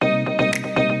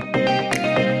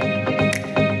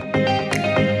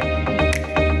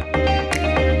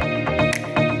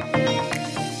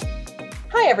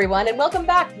everyone, and welcome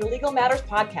back to the Legal Matters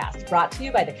Podcast, brought to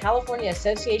you by the California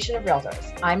Association of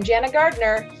Realtors. I'm Jana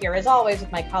Gardner, here as always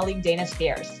with my colleague Dana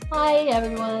Spears. Hi,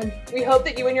 everyone. We hope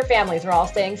that you and your families are all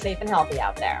staying safe and healthy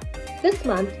out there. This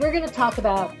month, we're going to talk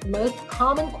about the most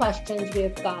common questions we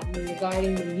have gotten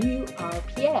regarding the new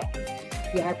RPA.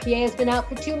 The RPA has been out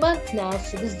for 2 months now,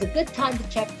 so this is a good time to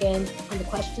check in on the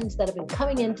questions that have been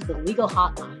coming into the legal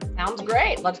hotline. Sounds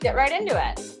great. Let's get right into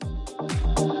it.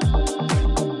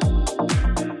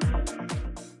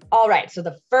 All right, so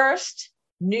the first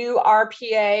new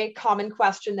RPA common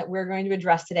question that we're going to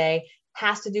address today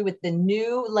has to do with the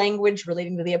new language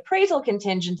relating to the appraisal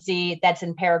contingency that's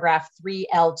in paragraph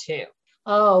 3L2.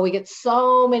 Oh, we get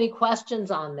so many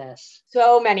questions on this.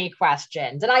 So many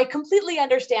questions. And I completely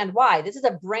understand why. This is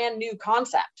a brand new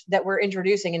concept that we're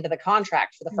introducing into the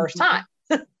contract for the first time.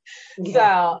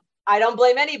 So I don't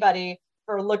blame anybody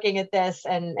for looking at this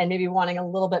and maybe wanting a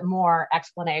little bit more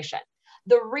explanation.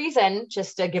 The reason,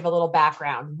 just to give a little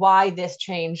background, why this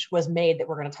change was made that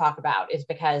we're going to talk about is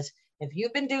because if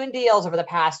you've been doing deals over the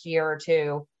past year or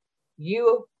two,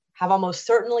 you have almost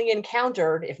certainly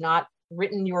encountered, if not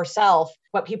written yourself,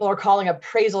 what people are calling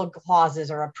appraisal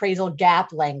clauses or appraisal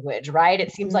gap language, right?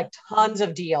 It seems like tons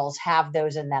of deals have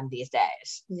those in them these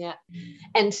days. Yeah.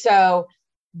 And so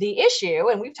the issue,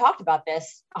 and we've talked about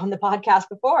this on the podcast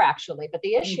before, actually, but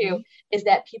the issue is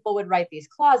that people would write these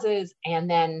clauses and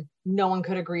then no one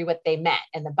could agree what they meant.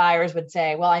 And the buyers would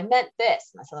say, well, I meant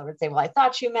this. And the seller would say, well, I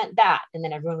thought you meant that. And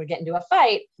then everyone would get into a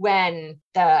fight when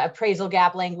the appraisal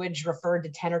gap language referred to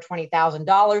 $10,000 or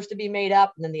 $20,000 to be made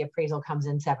up. And then the appraisal comes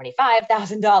in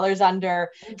 $75,000 under.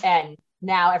 And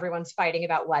now everyone's fighting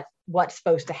about what's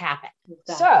supposed to happen.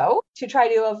 Exactly. So to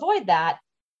try to avoid that,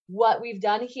 what we've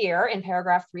done here in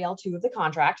paragraph 3L2 of the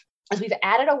contract is we've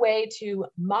added a way to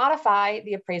modify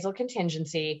the appraisal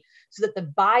contingency so that the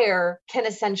buyer can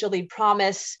essentially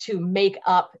promise to make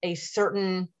up a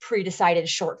certain pre-decided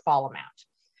shortfall amount.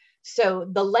 So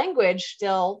the language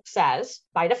still says,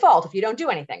 by default, if you don't do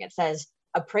anything, it says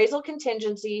appraisal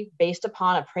contingency based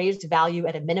upon appraised value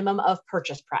at a minimum of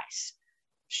purchase price.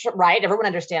 Right? Everyone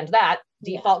understands that.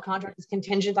 Default contract is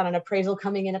contingent on an appraisal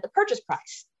coming in at the purchase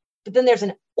price. But then there's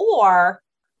an or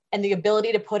and the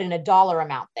ability to put in a dollar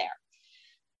amount there.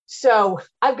 So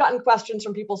I've gotten questions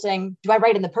from people saying, do I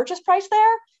write in the purchase price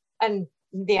there? And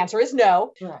the answer is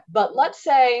no. Right. But let's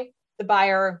say the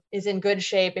buyer is in good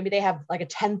shape. Maybe they have like a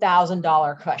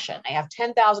 $10,000 cushion. They have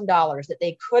 $10,000 that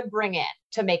they could bring in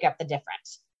to make up the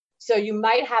difference. So you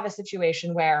might have a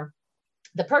situation where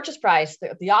the purchase price,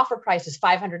 the offer price is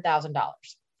 $500,000.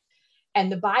 And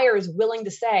the buyer is willing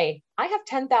to say, I have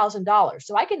 $10,000,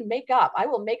 so I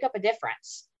will make up a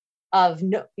difference of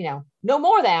no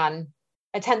more than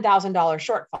a $10,000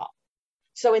 shortfall.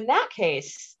 So in that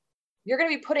case, you're going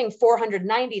to be putting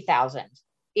 $490,000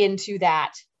 into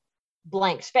that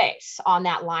blank space on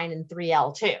that line in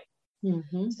 3L2.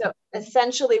 So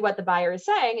essentially what the buyer is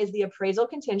saying is the appraisal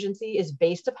contingency is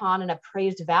based upon an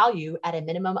appraised value at a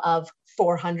minimum of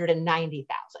 $490,000.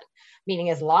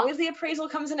 Meaning as long as the appraisal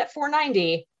comes in at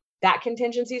 $490,000, that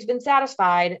contingency has been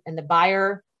satisfied and the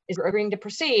buyer is agreeing to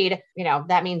proceed,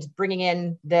 that means bringing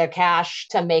in the cash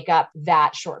to make up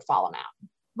that shortfall amount.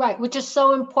 Right, which is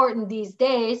so important these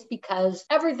days because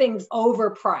everything's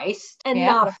overpriced and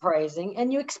not appraising,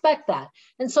 and you expect that.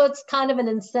 And so it's kind of an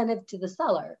incentive to the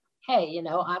seller. Hey,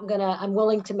 I'm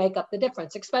willing to make up the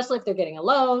difference, especially if they're getting a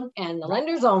loan and the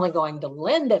lender's only going to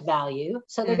lend at value.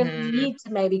 So they're going to need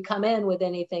to maybe come in with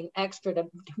anything extra to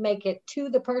make it to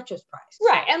the purchase price.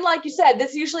 Right. And like you said,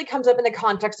 this usually comes up in the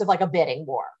context of like a bidding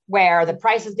war where the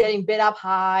price is getting bid up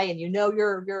high and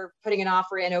you're putting an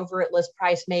offer in over at list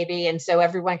price maybe. And so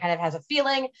everyone kind of has a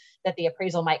feeling that the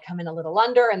appraisal might come in a little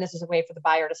under. And this is a way for the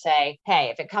buyer to say,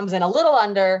 hey, if it comes in a little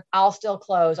under, I'll still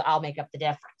close. I'll make up the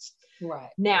difference.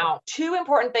 Right. Now, two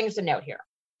important things to note here.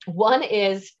 One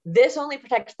is this only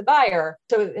protects the buyer.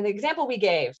 So an example we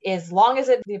gave is as long as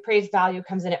the appraised value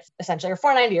comes in at essentially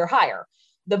 $490 or higher,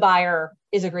 the buyer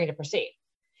is agreeing to proceed.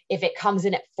 If it comes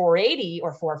in at $480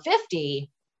 or $450,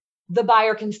 the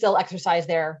buyer can still exercise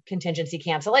their contingency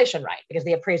cancellation right because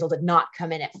the appraisal did not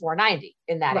come in at $490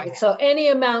 in that right. example. So any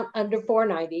amount under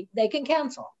 $490, they can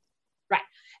cancel. Right.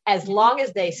 As long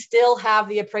as they still have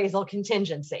the appraisal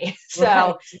contingency.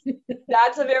 So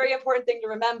that's a very important thing to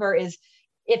remember is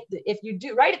if you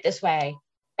do write it this way,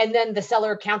 and then the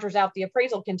seller counters out the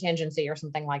appraisal contingency or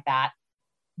something like that,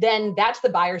 then that's the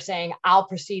buyer saying, I'll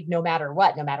proceed no matter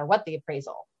what the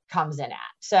appraisal comes in at.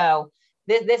 So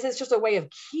this is just a way of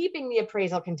keeping the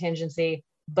appraisal contingency,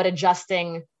 but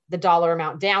adjusting the dollar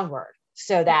amount downward.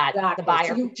 so that exactly. the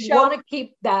buyer so you want to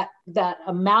keep that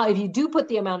amount. If you do put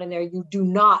the amount in there, you do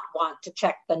not want to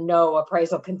check the no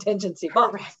appraisal contingency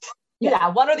box. Correct. Yeah,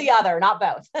 one or the other, not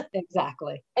both.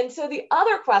 Exactly. And so the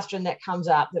other question that comes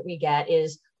up that we get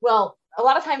is, well, a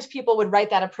lot of times people would write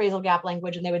that appraisal gap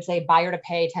language and they would say buyer to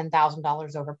pay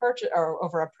 $10,000 over purchase or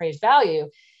over appraised value.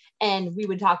 And we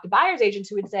would talk to buyer's agents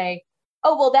who would say,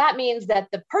 oh, well, that means that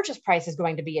the purchase price is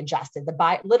going to be adjusted.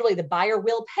 Literally the buyer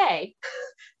will pay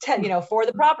for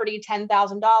the property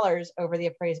 $10,000 over the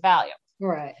appraised value.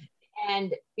 Right.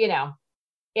 And,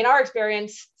 in our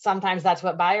experience, sometimes that's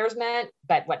what buyers meant,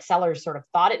 but what sellers sort of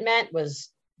thought it meant was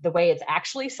the way it's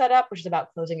actually set up, which is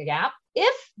about closing a gap.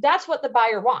 If that's what the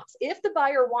buyer wants, if the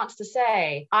buyer wants to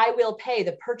say, I will pay,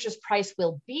 the purchase price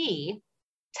will be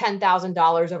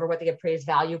 $10,000 over what the appraised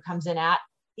value comes in at,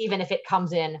 even if it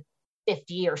comes in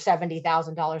 $50,000 or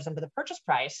 $70,000 under the purchase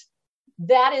price,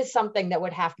 that is something that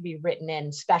would have to be written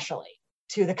in specially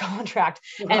to the contract.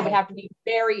 Right. And it would have to be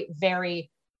very, very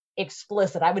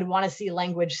explicit. I would want to see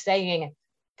language saying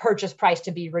purchase price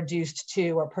to be reduced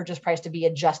to, or purchase price to be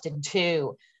adjusted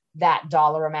to that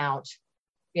dollar amount,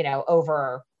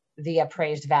 over the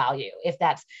appraised value. If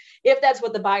that's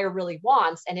what the buyer really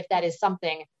wants, and if that is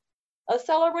something a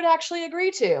seller would actually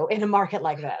agree to in a market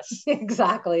like this.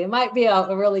 Exactly. It might be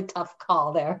a really tough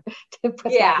call there to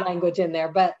put that language in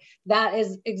there, but that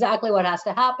is exactly what has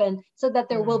to happen so that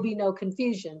there will be no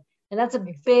confusion. And that's a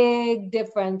big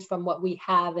difference from what we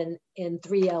have in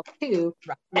 3L2.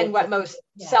 Right. And what most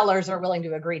sellers are willing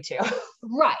to agree to.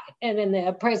 Right. And in the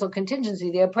appraisal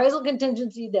contingency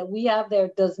that we have there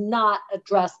does not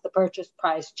address the purchase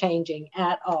price changing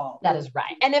at all. That is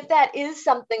right. And if that is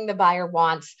something the buyer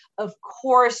wants, of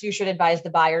course, you should advise the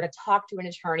buyer to talk to an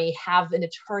attorney, have an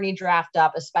attorney draft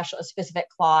up a specific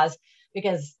clause,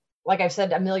 because like I've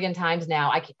said a million times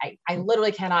now, I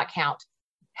literally cannot count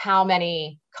how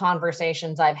many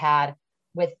conversations I've had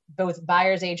with both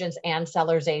buyer's agents and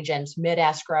seller's agents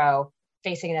mid-escrow,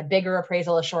 facing a bigger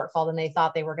appraisal of shortfall than they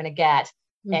thought they were going to get,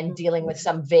 and dealing with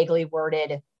some vaguely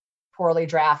worded, poorly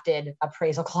drafted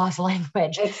appraisal clause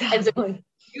language. Exactly. And so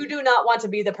you do not want to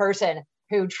be the person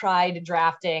who tried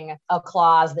drafting a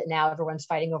clause that now everyone's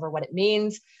fighting over what it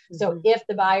means. So if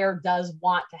the buyer does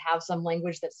want to have some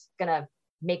language that's going to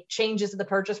make changes to the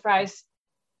purchase price,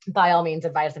 by all means,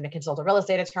 advise them to consult a real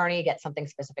estate attorney, get something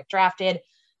specific drafted.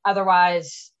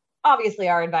 Otherwise, obviously,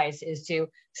 our advice is to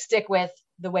stick with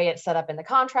the way it's set up in the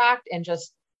contract and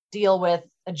just deal with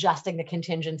adjusting the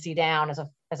contingency down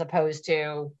as opposed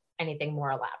to anything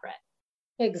more elaborate.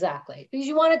 Exactly. Because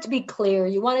you want it to be clear.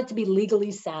 You want it to be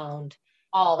legally sound.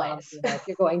 Always. If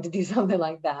you're going to do something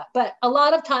like that. But a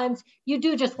lot of times you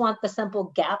do just want the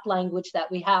simple gap language that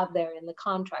we have there in the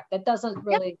contract. That doesn't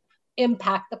really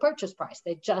impact the purchase price.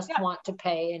 They just want to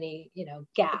pay any,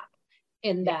 gap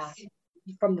in that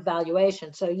from the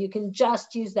valuation. So you can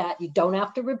just use that. You don't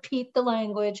have to repeat the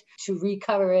language to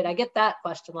recover it. I get that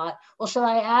question a lot. Well, should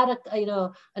I add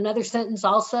another sentence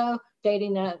also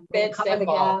stating that cover the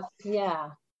gap?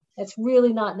 Yeah, it's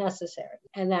really not necessary.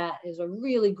 And that is a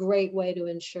really great way to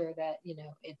ensure that,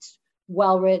 it's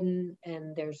well written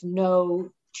and there's no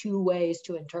two ways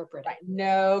to interpret it.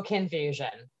 No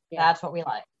confusion. Yeah. That's what we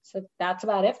like. So that's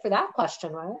about it for that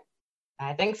question, right?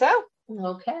 I think so.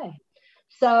 Okay.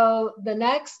 So the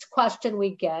next question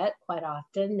we get quite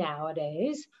often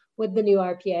nowadays with the new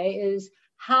RPA is,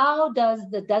 how does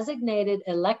the designated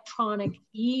electronic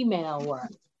email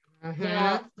work?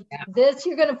 Now, this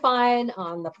you're going to find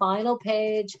on the final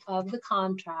page of the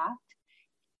contract.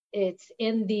 It's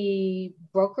in the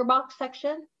broker box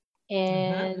section.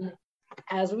 And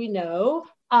as we know,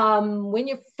 when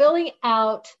you're filling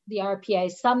out the RPA,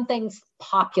 some things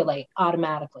populate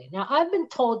automatically. Now, I've been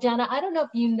told, Jenna, I don't know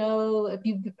if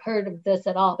you've heard of this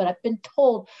at all, but I've been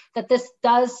told that this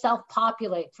does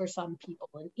self-populate for some people.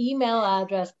 An email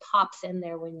address pops in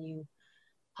there when you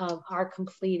are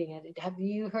completing it. Have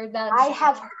you heard that? I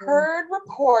have heard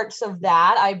reports of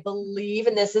that, I believe,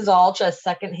 and this is all just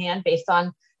secondhand based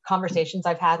on conversations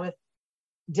I've had with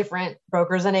different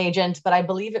brokers and agents, but I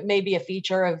believe it may be a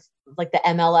feature of like the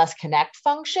MLS Connect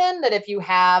function, that if you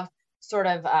have sort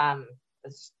of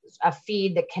a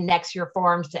feed that connects your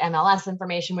forms to MLS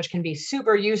information, which can be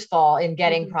super useful in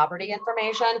getting property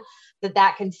information,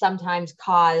 that can sometimes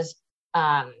cause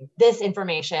this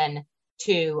information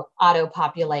to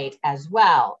auto-populate as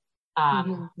well,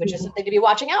 which is something to be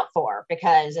watching out for,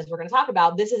 because as we're going to talk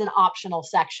about, this is an optional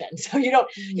section. So you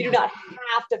do not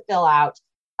have to fill out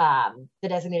the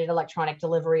designated electronic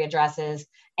delivery addresses.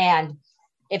 And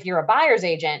if you're a buyer's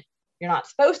agent, You're not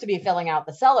supposed to be filling out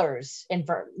the seller's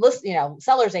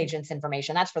seller's agent's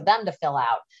information. That's for them to fill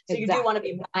out. So you do want to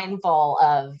be mindful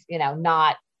of,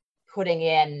 not putting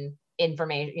in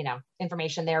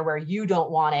information there where you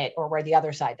don't want it or where the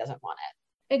other side doesn't want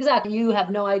it. Exactly. You have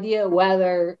no idea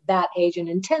whether that agent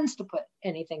intends to put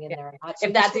anything in there or not. So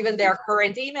if that's even their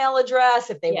current email address,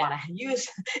 if they want to use,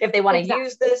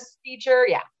 use this feature.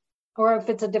 Yeah. Or if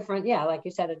it's a different, like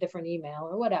you said, a different email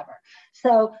or whatever.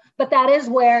 So, but that is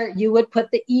where you would put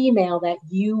the email that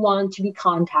you want to be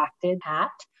contacted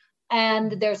at.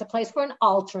 And there's a place for an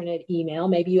alternate email.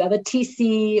 Maybe you have a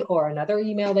TC or another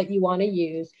email that you want to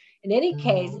use. In any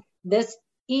case, this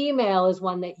email is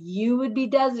one that you would be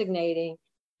designating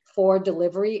for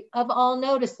delivery of all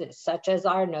notices, such as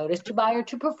our notice to buyer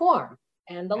to perform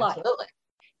and the like.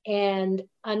 And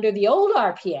under the old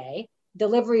RPA,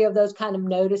 delivery of those kind of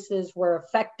notices were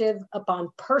effective upon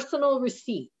personal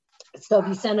receipt. So if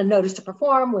you send a notice to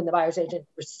perform when the buyer's agent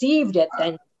received it,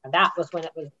 then that was when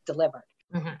it was delivered.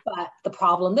 But the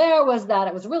problem there was that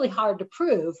it was really hard to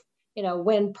prove,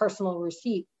 when personal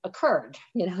receipt occurred.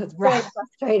 It's very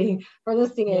frustrating for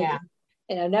listing agents,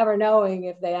 never knowing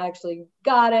if they actually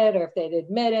got it or if they'd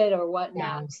admit it or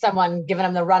whatnot. Someone giving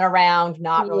them the runaround,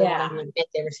 not really wanting to admit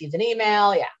they received an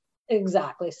email. Yeah.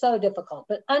 Exactly. So difficult.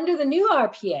 But under the new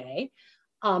RPA,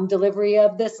 delivery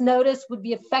of this notice would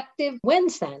be effective when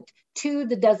sent to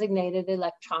the designated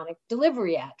electronic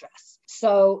delivery address.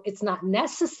 So it's not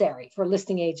necessary for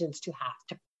listing agents to have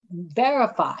to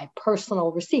verify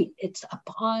personal receipt. It's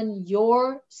upon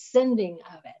your sending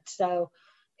of it. So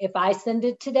if I send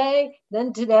it today,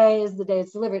 then today is the day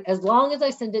it's delivered, as long as I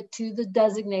send it to the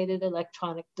designated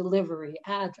electronic delivery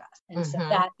address. And so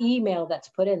that email that's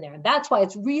put in there. And that's why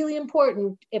it's really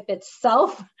important, if it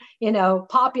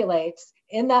populates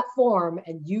in that form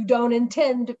and you don't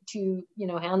intend to,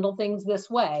 handle things this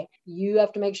way, you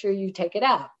have to make sure you take it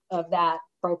out of that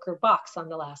broker box on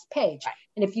the last page. Right.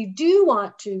 And if you do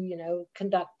want to,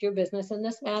 conduct your business in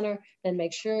this manner, then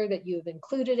make sure that you've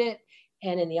included it.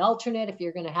 And in the alternate, if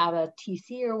you're going to have a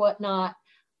TC or whatnot,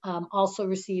 also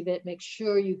receive it. Make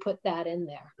sure you put that in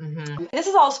there. This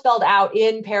is all spelled out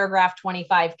in paragraph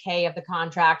 25K of the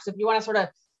contract. So if you want to sort of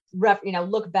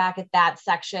look back at that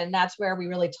section, that's where we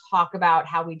really talk about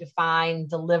how we define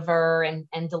deliver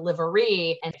and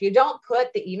delivery. And if you don't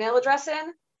put the email address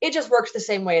in, it just works the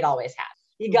same way it always has.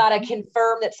 You got to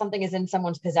confirm that something is in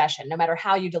someone's possession, no matter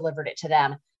how you delivered it to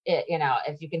them.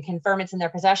 If you can confirm it's in their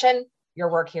possession, your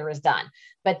work here is done.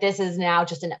 But this is now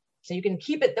just so you can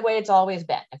keep it the way it's always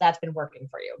been, if that's been working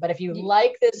for you. But if you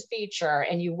like this feature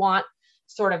and you want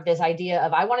sort of this idea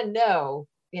of, I want to know,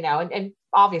 and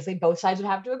obviously both sides would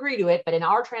have to agree to it, but in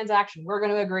our transaction, we're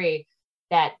going to agree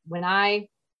that when I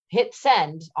hit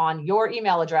send on your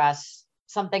email address,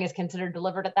 something is considered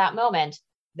delivered at that moment,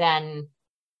 then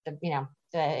the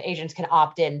agents can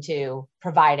opt into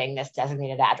providing this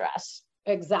designated address.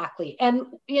 Exactly. And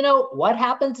what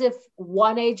happens if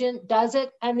one agent does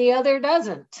it and the other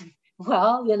doesn't?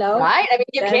 Well, right? I mean,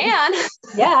 you can.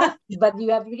 Yeah, but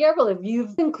you have to be careful. If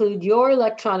you include your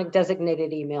electronic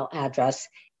designated email address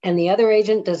and the other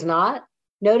agent does not,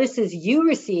 notices you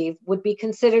receive would be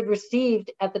considered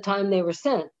received at the time they were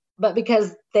sent. But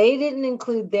because they didn't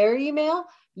include their email,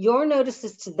 your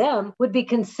notices to them would be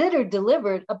considered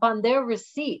delivered upon their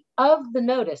receipt of the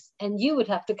notice, and you would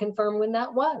have to confirm when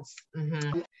that was.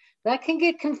 That can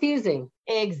get confusing.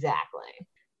 Exactly.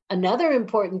 Another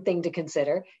important thing to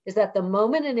consider is that the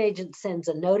moment an agent sends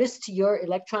a notice to your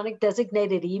electronic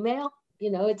designated email,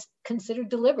 it's considered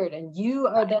delivered, and you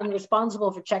are then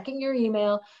responsible for checking your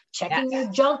email, checking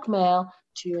your junk mail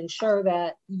to ensure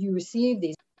that you receive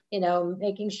these,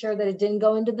 making sure that it didn't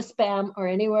go into the spam or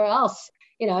anywhere else.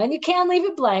 And you can leave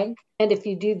it blank. And if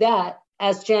you do that,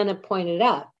 as Janet pointed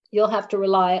out, you'll have to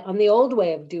rely on the old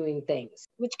way of doing things,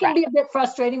 which can be a bit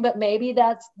frustrating, but maybe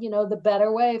that's, the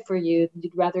better way for you.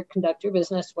 You'd rather conduct your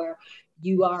business where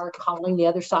you are calling the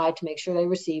other side to make sure they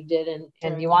received it.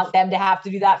 And you want them to have to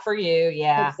do that for you.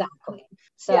 Yeah, exactly.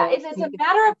 So it's a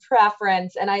matter of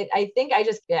preference. And I think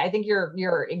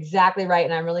you're exactly right.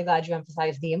 And I'm really glad you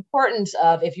emphasized the importance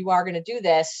of, if you are going to do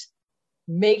this,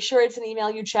 make sure it's an email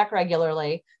you check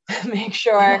regularly. Make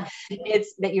sure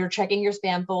it's that you're checking your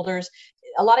spam folders.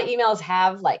 A lot of emails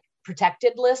have like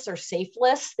protected lists or safe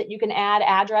lists that you can add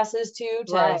addresses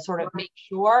to sort of make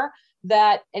sure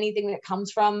that anything that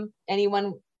comes from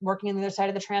anyone working on the other side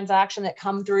of the transaction that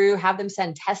come through, have them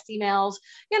send test emails,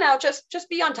 just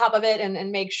be on top of it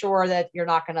and make sure that you're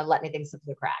not going to let anything slip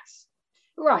through the cracks.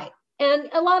 Right. And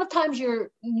a lot of times you're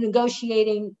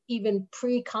negotiating even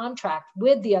pre-contract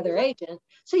with the other agent.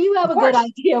 So you have a good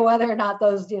idea whether or not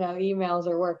those, emails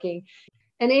are working.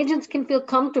 And agents can feel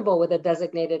comfortable with a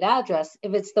designated address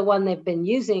if it's the one they've been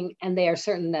using and they are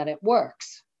certain that it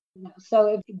works. So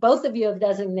if both of you have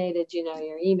designated,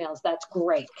 your emails, that's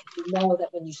great. You know that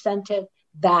when you sent it,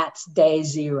 that's day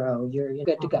 0. You're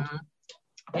good to go.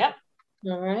 Yep.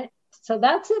 All right. So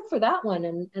that's it for that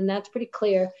one. And that's pretty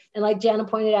clear. And like Jana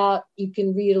pointed out, you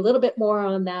can read a little bit more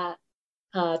on that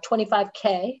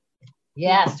 25K.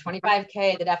 Yes,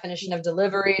 25K, the definition of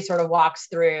delivery sort of walks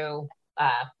through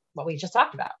what we just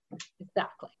talked about.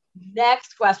 Exactly.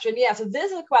 Next question. Yeah, so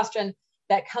this is a question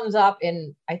that comes up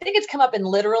I think it's come up in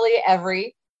literally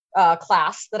every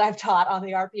class that I've taught on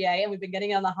the RPA, and we've been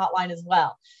getting it on the hotline as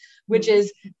well, which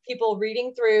is people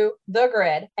reading through the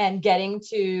grid and getting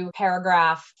to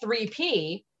paragraph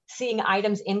 3P, seeing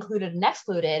items included and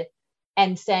excluded,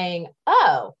 and saying,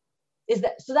 oh,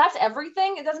 so that's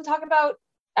everything? It doesn't talk about,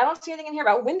 I don't see anything in here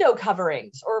about window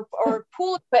coverings or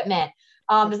pool equipment.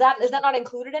 Is that not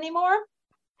included anymore?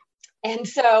 And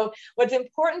so what's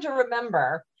important to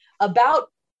remember about,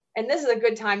 and this is a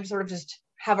good time to sort of just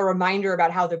have a reminder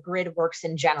about how the grid works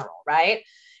in general, right?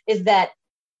 Is that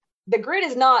the grid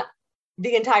is not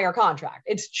the entire contract.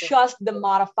 It's just the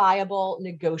modifiable,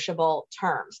 negotiable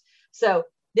terms. So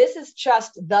this is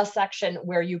just the section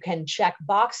where you can check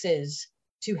boxes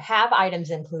to have items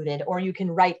included, or you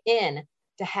can write in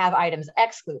to have items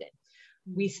excluded.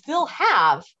 We still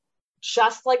have,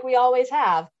 just like we always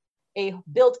have, a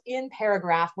built-in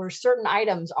paragraph where certain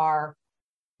items are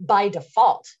by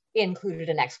default included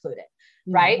and excluded,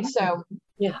 right? So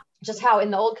yeah, just how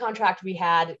in the old contract we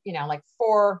had, like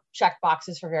 4 check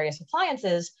boxes for various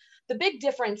appliances. The big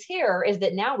difference here is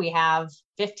that now we have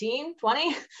 15,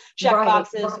 20 check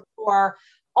boxes for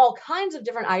all kinds of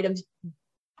different items.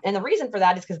 And the reason for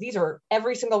that is because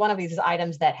every single one of these is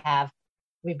items that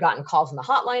we've gotten calls on the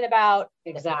hotline about,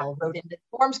 exactly. People wrote into the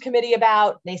forms committee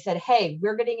about. They said, hey,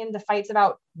 we're getting into fights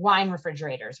about wine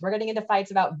refrigerators. We're getting into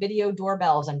fights about video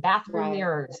doorbells and bathroom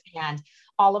mirrors and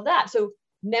all of that. So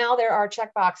now there are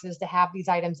check boxes to have these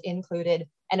items included.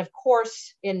 And of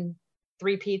course, in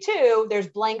 3P2, there's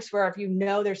blanks where if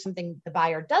there's something the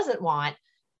buyer doesn't want,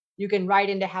 you can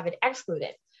write in to have it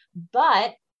excluded.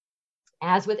 But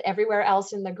as with everywhere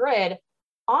else in the grid,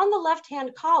 on the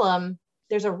left-hand column,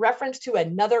 there's a reference to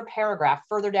another paragraph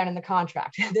further down in the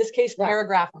contract, in this case,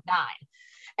 paragraph 9.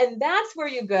 And that's where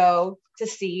you go to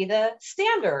see the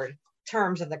standard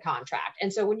terms of the contract.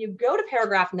 And so when you go to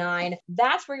paragraph 9,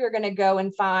 that's where you're going to go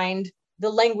and find the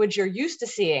language you're used to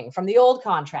seeing from the old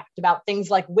contract about things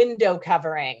like window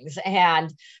coverings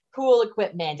and pool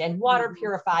equipment and water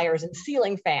purifiers and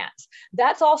ceiling fans.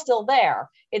 That's all still there.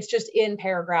 It's just in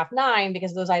paragraph 9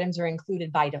 because those items are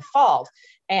included by default.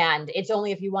 And it's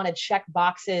only if you want to check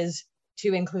boxes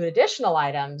to include additional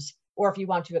items, or if you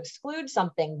want to exclude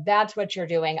something, that's what you're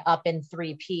doing up in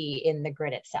 3P in the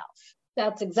grid itself.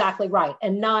 That's exactly right.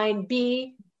 And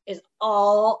 9B is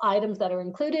all items that are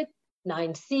included.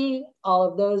 9C, all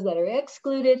of those that are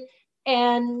excluded.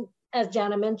 And as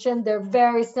Jana mentioned, they're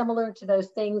very similar to those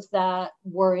things that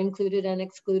were included and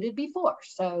excluded before.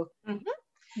 So,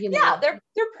 yeah, they're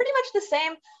pretty much the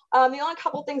same. The only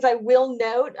couple things I will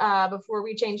note before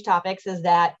we change topics is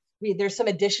that there's some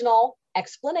additional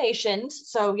explanations.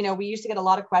 So, we used to get a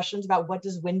lot of questions about what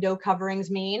does window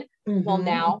coverings mean? Well,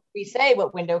 now we say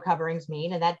what window coverings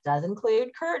mean, and that does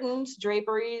include curtains,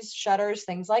 draperies, shutters,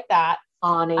 things like that.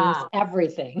 Awnings,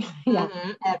 everything.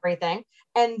 Everything.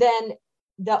 And then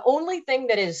the only thing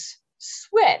that is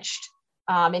switched,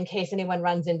 in case anyone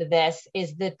runs into this,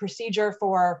 is the procedure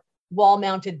for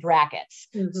wall-mounted brackets.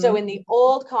 So in the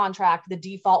old contract, the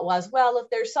default was, well, if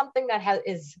there's something that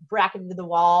is bracketed to the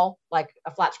wall, like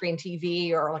a flat screen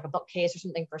TV or like a bookcase or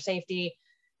something for safety,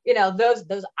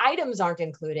 those items aren't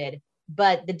included.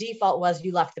 But the default was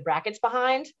you left the brackets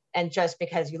behind, and just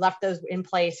because you left those in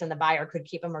place and the buyer could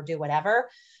keep them or do whatever.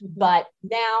 But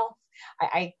now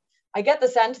I get the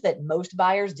sense that most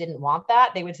buyers didn't want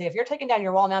that. They would say, if you're taking down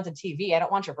your wall-mounted TV, I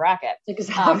don't want your bracket.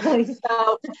 Exactly.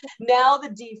 So now the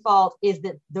default is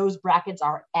that those brackets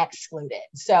are excluded.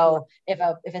 So if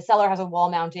a seller has a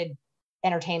wall-mounted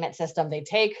entertainment system, they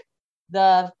take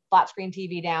the flat screen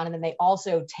TV down, and then they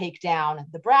also take down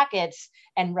the brackets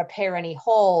and repair any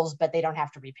holes, but they don't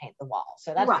have to repaint the wall.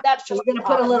 So that's just, so you're going to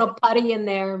put a little putty in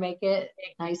there, make it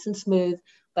nice and smooth,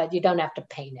 but you don't have to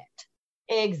paint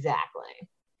it. Exactly.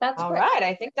 That's all great. right.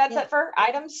 I think that's it for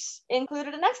items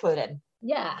included and excluded.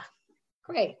 Yeah.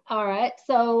 Great. All right.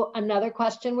 So another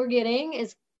question we're getting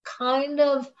is kind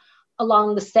of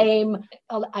along the same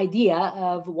idea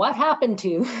of what happened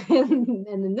to, and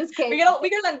in this case,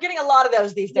 we're getting a lot of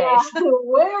those these days. Yeah,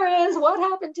 where is what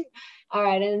happened to? All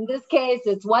right, and in this case,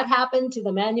 it's what happened to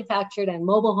the manufactured and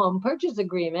mobile home purchase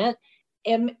agreement,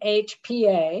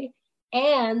 MHPA,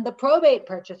 and the probate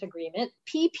purchase agreement,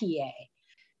 PPA.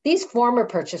 These former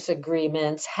purchase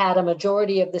agreements had a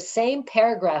majority of the same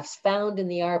paragraphs found in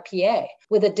the RPA,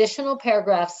 with additional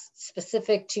paragraphs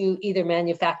specific to either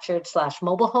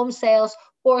manufactured/mobile home sales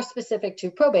or specific to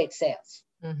probate sales.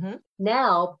 Mm-hmm.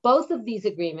 Now, both of these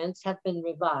agreements have been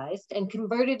revised and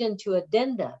converted into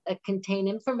addenda that contain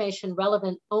information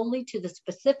relevant only to the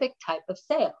specific type of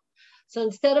sale. So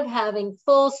instead of having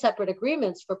full separate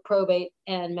agreements for probate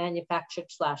and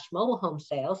manufactured/mobile home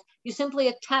sales, you simply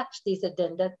attach these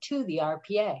addenda to the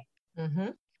RPA. Mm-hmm.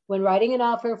 When writing an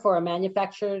offer for a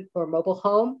manufactured or mobile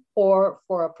home or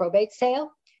for a probate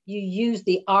sale, you use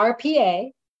the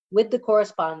RPA with the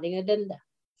corresponding addenda.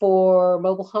 For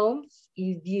mobile homes,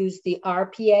 you use the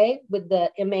RPA with the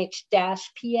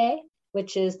MH-PA,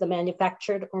 which is the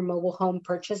manufactured or mobile home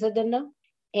purchase addendum.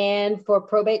 And for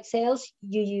probate sales,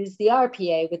 you use the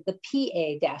RPA with the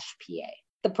PA-PA,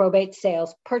 the probate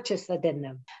sales purchase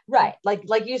addendum. Right.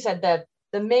 Like you said,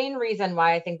 the main reason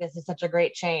why I think this is such a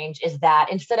great change is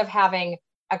that instead of having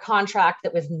a contract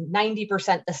that was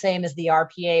 90% the same as the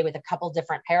RPA with a couple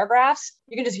different paragraphs,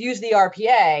 you can just use the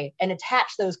RPA and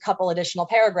attach those couple additional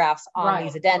paragraphs on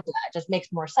these addenda. It just makes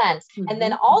more sense. Mm-hmm. And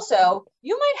then also,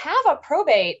 you might have a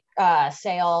probate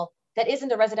sale that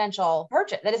isn't a residential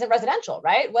purchase, that isn't residential,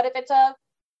 right? What if it's a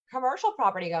commercial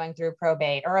property going through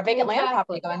probate or a vacant land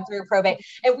property going through probate?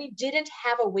 And we didn't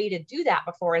have a way to do that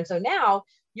before. And so now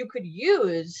you could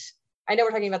use, I know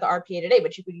we're talking about the RPA today,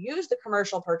 but you could use the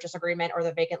commercial purchase agreement or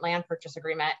the vacant land purchase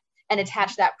agreement and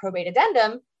attach that probate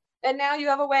addendum. And now you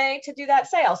have a way to do that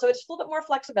sale. So it's a little bit more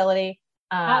flexibility.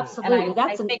 Absolutely.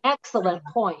 That's an excellent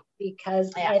point,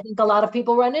 because I think a lot of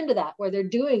people run into that where they're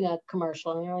doing a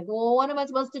commercial and you're like, well, what am I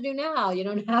supposed to do now? You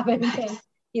don't have anything,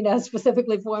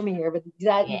 specifically for me here, but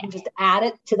that you can just add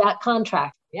it to that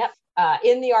contract. Yep.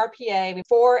 In the RPA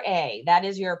 4A, that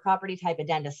is your property type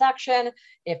addenda section.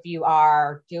 If you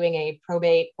are doing a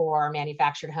probate or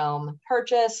manufactured home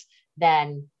purchase,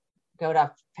 then go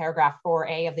to paragraph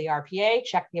 4A of the RPA,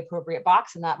 check the appropriate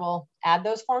box, and that will add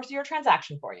those forms to your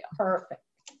transaction for you. Perfect.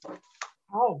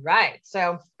 All right.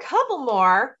 So a couple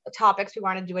more topics we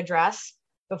wanted to address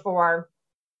before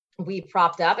we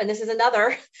propped up. And this is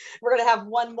another, we're going to have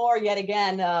one more yet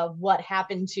again, what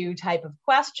happened to type of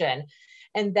question.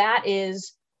 And that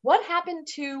is, what happened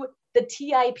to the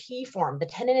TIP form, the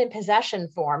tenant in possession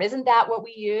form? Isn't that what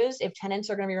we use if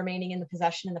tenants are going to be remaining in the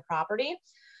possession of the property?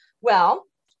 Well,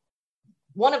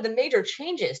 one of the major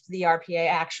changes to the RPA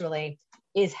actually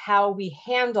is how we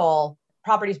handle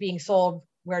properties being sold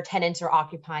where tenants are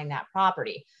occupying that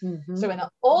property. Mm-hmm. So in the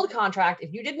old contract,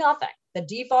 if you did nothing, the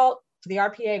default to the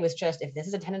RPA was just, if this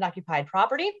is a tenant occupied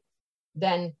property,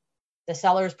 then the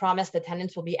sellers promise the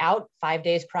tenants will be out 5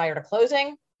 days prior to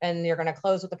closing, and you're going to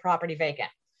close with the property vacant.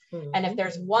 Mm-hmm. And if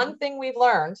there's one thing we've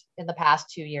learned in the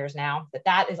past 2 years now,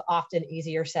 that is often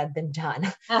easier said than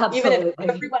done. Absolutely.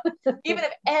 even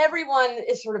if everyone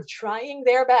is sort of trying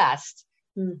their best,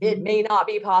 mm-hmm. it may not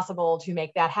be possible to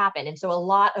make that happen. And so a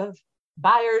lot of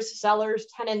buyers, sellers,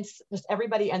 tenants, just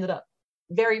everybody ended up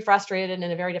very frustrated and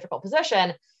in a very difficult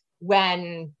position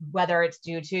when, whether it's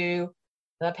due to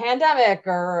the pandemic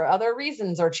or other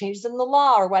reasons or changes in the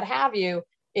law or what have you,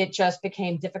 it just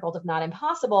became difficult, if not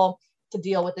impossible, to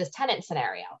deal with this tenant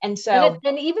scenario. And so,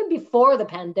 and even before the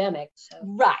pandemic. So.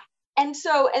 Right. And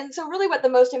so really what the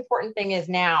most important thing is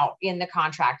now in the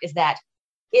contract is that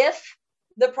if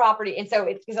the property, and so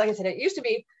it's like I said, it used to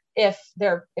be if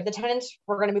the tenants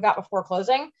were going to move out before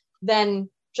closing, then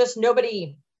just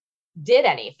nobody did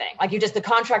anything. Like the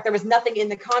contract, there was nothing in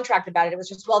the contract about it. It was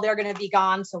just, well, they're going to be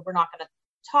gone, so we're not going to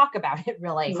talk about it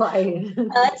really. Right.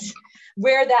 But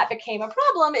where that became a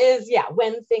problem is,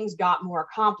 when things got more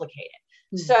complicated.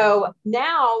 Mm-hmm. So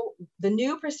now the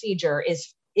new procedure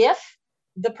is, if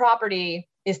the property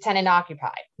is tenant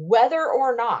occupied, whether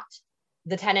or not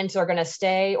the tenants are going to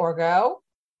stay or go,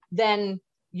 then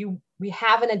we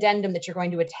have an addendum that you're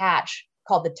going to attach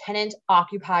called the Tenant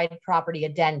Occupied Property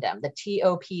Addendum, the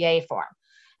TOPA form.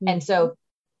 Mm-hmm. And so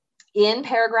in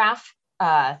paragraph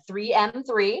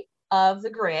 3M3 of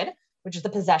the grid, which is the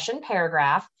possession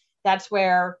paragraph, that's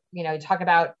where, you talk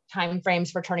about timeframes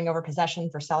for turning over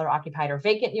possession for seller occupied or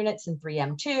vacant units in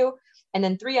 3M2. And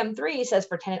then 3M3 says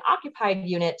for tenant occupied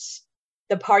units,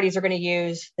 the parties are going to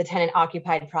use the Tenant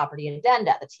Occupied Property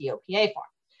Addenda, the TOPA form.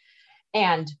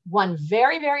 And one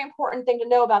very, very important thing to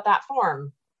know about that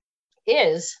form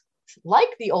is like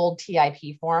the old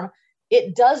TIP form,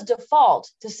 it does default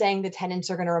to saying the tenants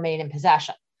are going to remain in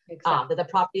possession, that the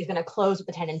property is going to close with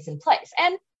the tenants in place.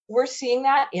 And we're seeing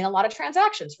that in a lot of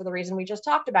transactions for the reason we just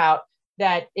talked about,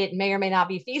 that it may or may not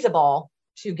be feasible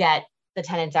to get the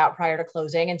tenants out prior to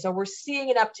closing. And so we're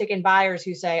seeing an uptick in buyers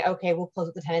who say, okay, we'll close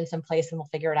with the tenants in place and we'll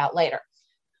figure it out later.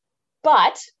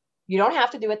 But you don't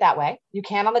have to do it that way. You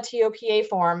can, on the TOPA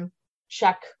form,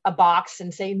 check a box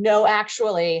and say, no,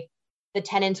 actually, the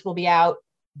tenants will be out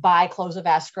by close of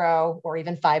escrow or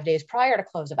even 5 days prior to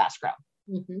close of escrow.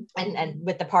 And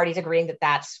with the parties agreeing that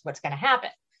that's what's going to happen.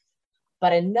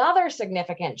 But another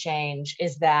significant change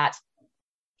is that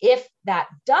if that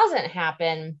doesn't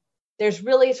happen, there's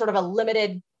really sort of a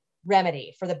limited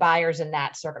remedy for the buyers in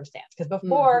that circumstance. Because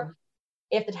before,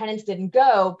 if the tenants didn't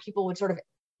go, people would sort of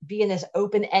be in this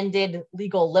open-ended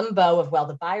legal limbo of, well,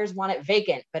 the buyers want it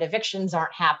vacant, but evictions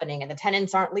aren't happening and the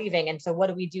tenants aren't leaving. And so what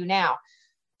do we do now?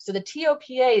 So the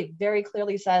TOPA very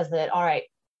clearly says that, all right,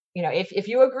 if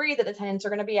you agree that the tenants are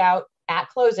going to be out at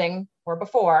closing or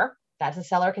before, that's a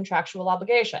seller contractual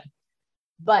obligation.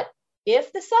 But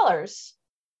if the sellers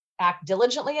act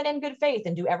diligently and in good faith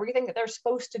and do everything that they're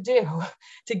supposed to do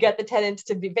to get the tenants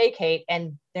to vacate,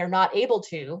 and they're not able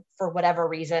to, for whatever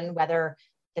reason, whether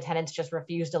the tenants just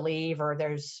refuse to leave or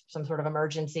there's some sort of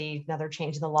emergency, another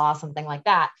change in the law, something like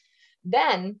that,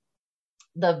 then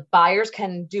the buyers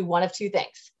can do one of two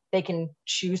things. They can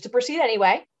choose to proceed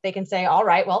anyway. They can say, all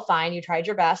right, well, fine, you tried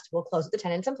your best. We'll close with the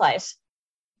tenants in place.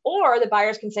 Or the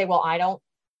buyers can say, well, I don't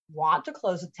want to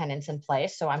close with tenants in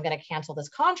place, so I'm going to cancel this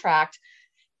contract.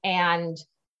 And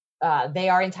they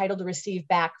are entitled to receive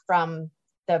back from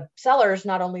the sellers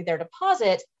not only their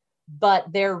deposit,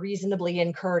 but their reasonably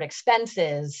incurred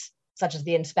expenses, such as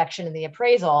the inspection and the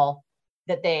appraisal,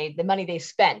 that the money they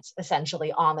spent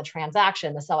essentially on the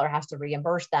transaction, the seller has to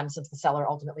reimburse them, since the seller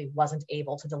ultimately wasn't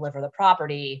able to deliver the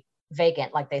property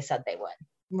vacant like they said they would.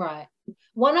 Right.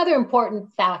 One other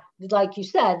important fact, like you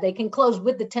said, they can close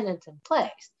with the tenants in place.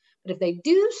 But if they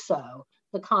do so,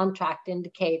 the contract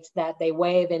indicates that they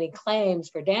waive any claims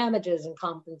for damages and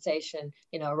compensation,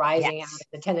 arising out of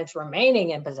the tenants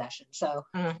remaining in possession. So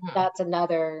that's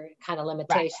another kind of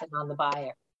limitation on the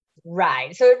buyer.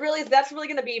 Right. So that's really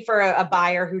going to be for a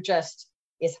buyer who just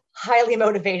is highly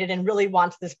motivated and really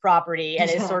wants this property and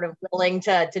is sort of willing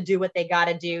to do what they got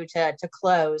to do to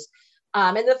close.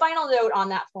 And the final note on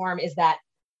that form is that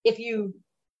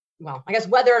I guess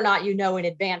whether or not in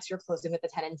advance you're closing with the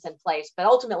tenants in place, but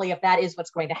ultimately, if that is what's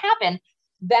going to happen,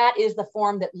 that is the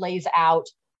form that lays out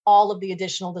all of the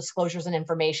additional disclosures and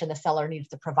information the seller needs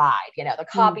to provide. The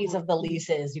copies of the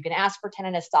leases, you can ask for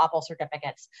tenant estoppel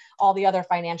certificates, all the other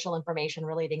financial information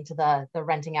relating to the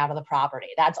renting out of the property.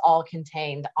 That's all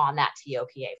contained on that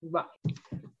TOPA. Right.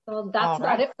 Well, that's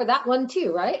about it for that one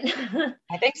too, right?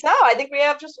 I think so. I think we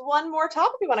have just one more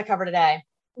topic we want to cover today.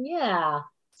 Yeah.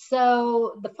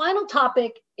 So the final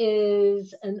topic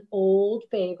is an old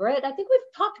favorite. I think we've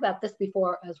talked about this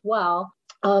before as well.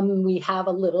 We have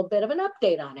a little bit of an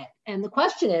update on it. And the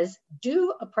question is,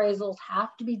 do appraisals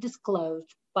have to be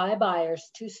disclosed by buyers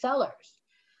to sellers?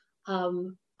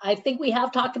 I think we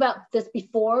have talked about this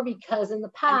before, because in the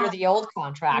past, under the old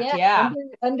contract,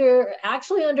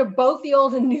 under both the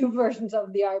old and new versions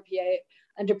of the RPA,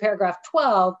 under paragraph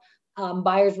 12,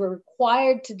 buyers were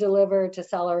required to deliver to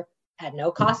seller at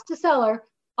no cost to seller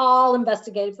all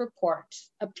investigative reports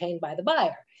obtained by the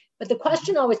buyer. But the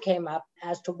question always came up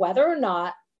as to whether or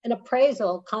not an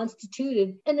appraisal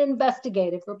constituted an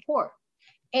investigative report.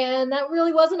 And that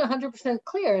really wasn't 100%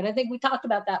 clear. And I think we talked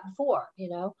about that before,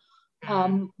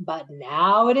 but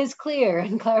now it is clear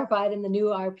and clarified in the new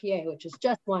RPA, which is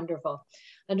just wonderful.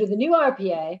 Under the new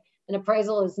RPA, an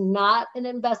appraisal is not an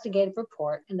investigative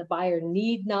report, and the buyer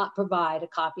need not provide a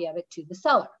copy of it to the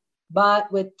seller,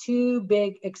 but with two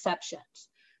big exceptions.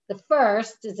 The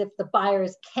first is if the buyer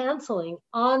is canceling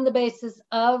on the basis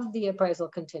of the appraisal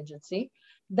contingency,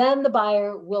 then the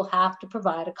buyer will have to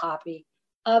provide a copy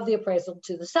of the appraisal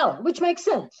to the seller, which makes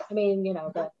sense. I mean,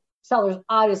 the seller's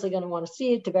obviously going to want to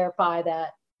see it to verify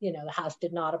that, the house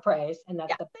did not appraise and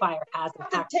that the buyer has an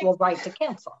actual right to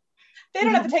cancel. They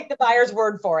don't have to take the buyer's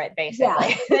word for it, basically.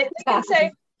 Yeah, they can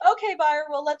say, okay, buyer,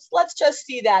 well, let's just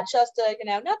see that. Just to,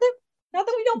 not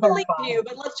that we don't believe you,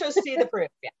 but let's just see the proof.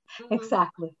 Yeah.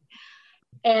 Exactly.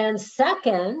 And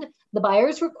second, the buyer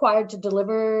is required to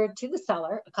deliver to the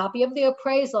seller a copy of the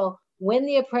appraisal when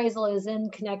the appraisal is in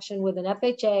connection with an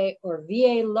FHA or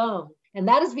VA loan. And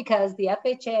that is because the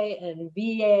FHA and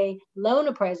VA loan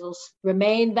appraisals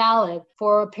remain valid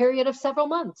for a period of several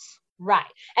months. Right.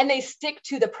 And they stick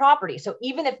to the property. So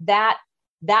even if that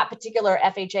that particular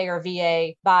FHA or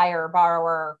VA buyer or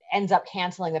borrower ends up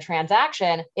canceling the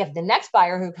transaction, if the next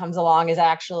buyer who comes along is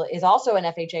also an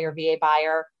FHA or VA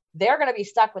buyer, they're going to be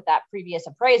stuck with that previous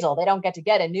appraisal. They don't get to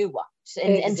get a new one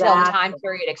until the time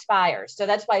period expires. So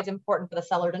that's why it's important for the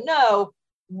seller to know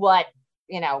what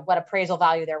appraisal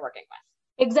value they're working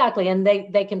with. Exactly. And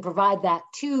they can provide that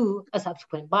to a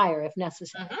subsequent buyer if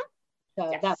necessary.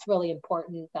 So yes, that's really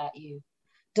important that you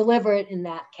deliver it in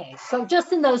that case. So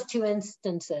just in those two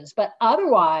instances, but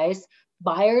otherwise,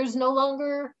 buyers no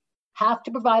longer have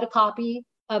to provide a copy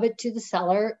of it to the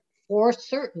seller for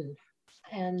certain.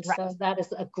 And so that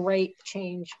is a great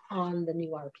change on the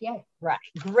new RPA. Right.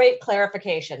 Great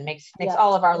clarification. Makes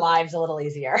all of our lives a little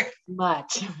easier.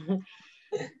 Much.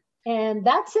 And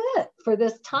that's it for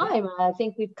this time. I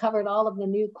think we've covered all of the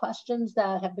new questions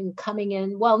that have been coming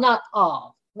in. Well, not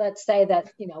all. Let's say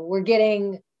that, we're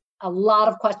getting a lot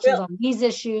of questions on these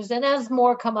issues. And as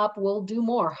more come up, we'll do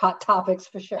more hot topics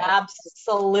for sure.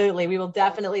 Absolutely. We will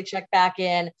definitely check back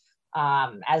in.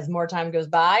 As more time goes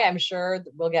by, I'm sure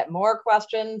we'll get more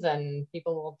questions and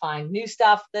people will find new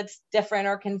stuff that's different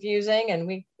or confusing, and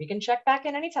we can check back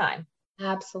in anytime.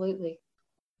 Absolutely.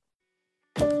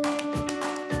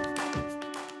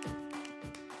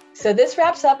 So this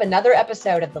wraps up another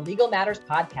episode of the Legal Matters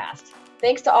Podcast.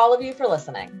 Thanks to all of you for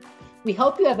listening. We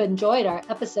hope you have enjoyed our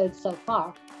episodes so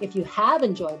far. If you have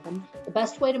enjoyed them, the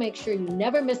best way to make sure you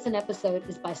never miss an episode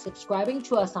is by subscribing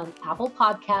to us on Apple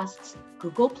Podcasts,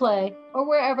 Google Play, or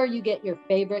wherever you get your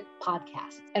favorite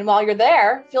podcasts. And while you're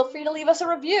there, feel free to leave us a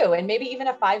review and maybe even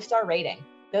a 5-star rating.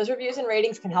 Those reviews and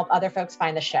ratings can help other folks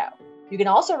find the show. You can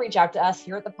also reach out to us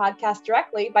here at the podcast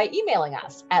directly by emailing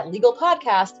us at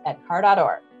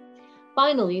legalpodcast@car.org.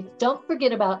 Finally, don't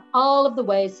forget about all of the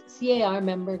ways CAR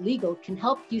Member Legal can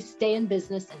help you stay in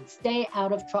business and stay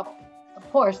out of trouble.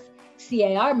 Of course,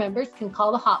 CAR members can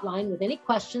call the hotline with any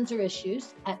questions or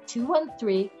issues at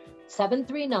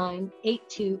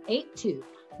 213-739-8282,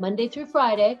 Monday through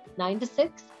Friday, 9 to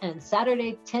 6, and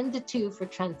Saturday, 10 to 2 for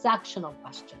transactional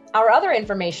questions. Our other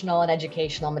informational and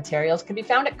educational materials can be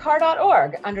found at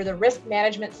car.org under the Risk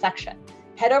Management section.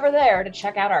 Head over there to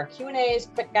check out our Q&As,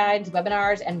 quick guides,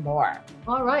 webinars, and more.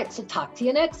 All right, so talk to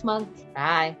you next month.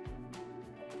 Bye.